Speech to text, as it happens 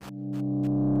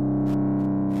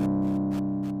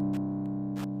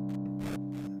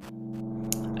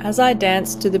As I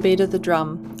dance to the beat of the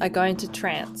drum, I go into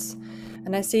trance,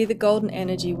 and I see the golden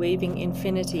energy weaving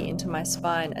infinity into my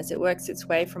spine as it works its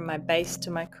way from my base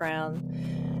to my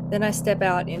crown. Then I step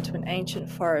out into an ancient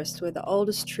forest where the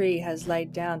oldest tree has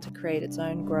laid down to create its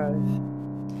own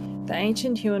grove. The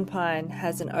ancient human pine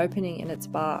has an opening in its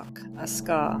bark, a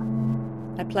scar.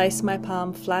 I place my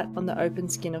palm flat on the open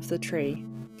skin of the tree.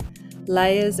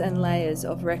 Layers and layers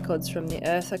of records from the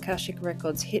Earth Akashic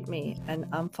Records hit me and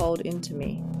unfold into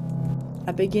me.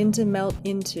 I begin to melt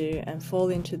into and fall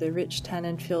into the rich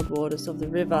tannin-filled waters of the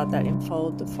river that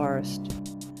enfold the forest.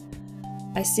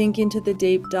 I sink into the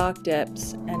deep, dark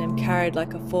depths and am carried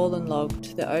like a fallen log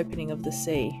to the opening of the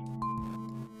sea.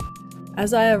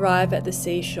 As I arrive at the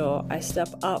seashore, I step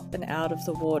up and out of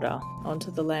the water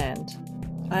onto the land.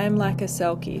 I am like a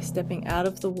selkie stepping out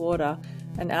of the water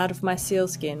and out of my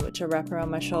sealskin which I wrap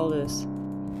around my shoulders.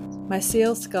 My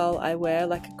seal skull I wear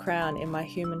like a crown in my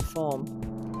human form.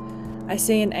 I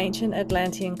see an ancient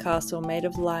Atlantean castle made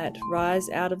of light rise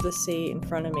out of the sea in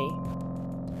front of me.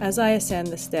 As I ascend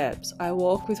the steps, I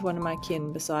walk with one of my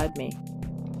kin beside me.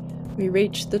 We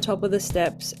reach the top of the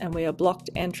steps and we are blocked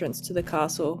entrance to the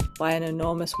castle by an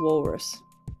enormous walrus.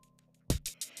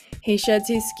 He sheds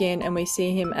his skin and we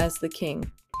see him as the king,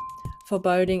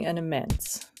 foreboding and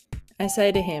immense. I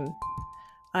say to him,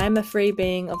 I am a free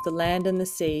being of the land and the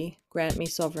sea, grant me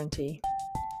sovereignty.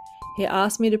 He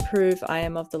asks me to prove I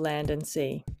am of the land and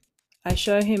sea. I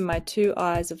show him my 2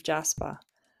 eyes of jasper,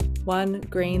 one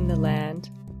green the land,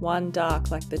 one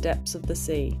dark like the depths of the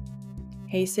sea.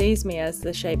 He sees me as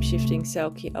the shape-shifting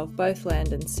selkie of both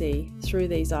land and sea through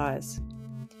these eyes.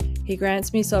 He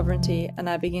grants me sovereignty and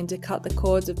I begin to cut the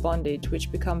cords of bondage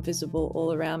which become visible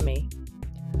all around me.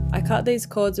 I cut these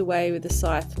cords away with a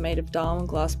scythe made of Darwin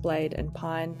glass blade and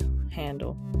pine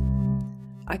handle.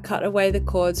 I cut away the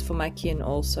cords for my kin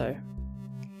also.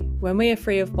 When we are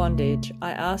free of bondage,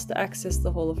 I ask to access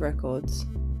the Hall of Records.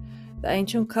 The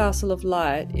ancient castle of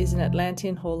light is an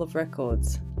Atlantean Hall of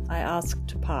Records. I ask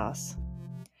to pass.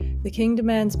 The king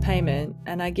demands payment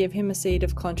and I give him a seed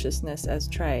of consciousness as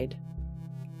trade.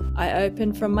 I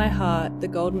open from my heart the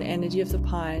golden energy of the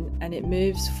pine and it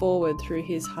moves forward through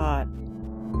his heart.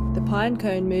 The pine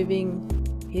cone moving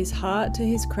his heart to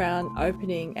his crown,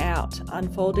 opening out,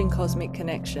 unfolding cosmic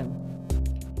connection.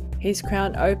 His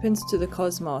crown opens to the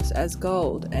cosmos as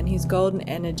gold and his golden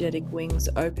energetic wings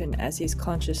open as his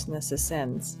consciousness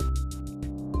ascends.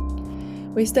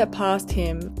 We step past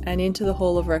him and into the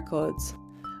Hall of Records.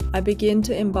 I begin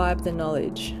to imbibe the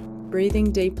knowledge,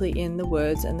 breathing deeply in the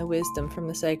words and the wisdom from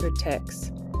the sacred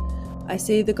texts. I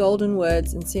see the golden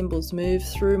words and symbols move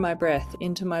through my breath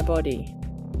into my body.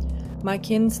 My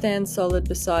kin stands solid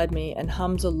beside me and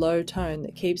hums a low tone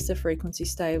that keeps the frequency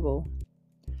stable.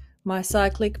 My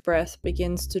cyclic breath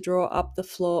begins to draw up the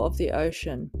floor of the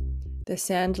ocean. The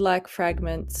sand-like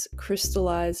fragments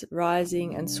crystallize,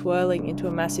 rising and swirling into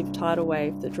a massive tidal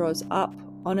wave that draws up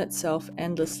on itself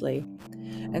endlessly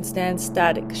and stands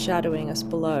static, shadowing us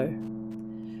below.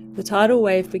 The tidal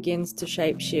wave begins to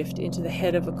shape-shift into the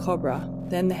head of a cobra,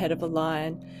 then the head of a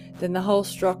lion, then the whole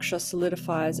structure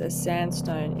solidifies as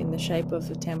sandstone in the shape of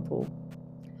a temple.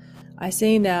 I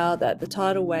see now that the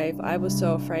tidal wave I was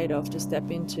so afraid of to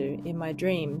step into in my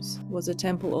dreams was a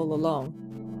temple all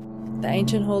along. The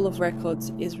ancient Hall of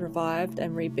Records is revived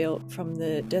and rebuilt from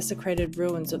the desecrated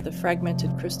ruins of the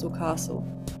fragmented crystal castle.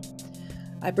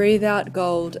 I breathe out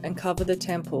gold and cover the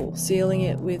temple, sealing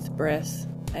it with breath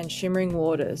and shimmering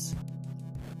waters.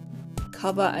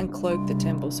 Cover and cloak the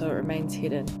temple so it remains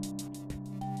hidden.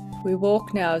 We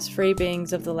walk now as free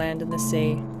beings of the land and the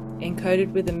sea,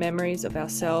 encoded with the memories of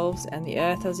ourselves and the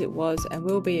earth as it was and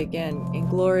will be again, in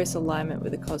glorious alignment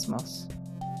with the cosmos.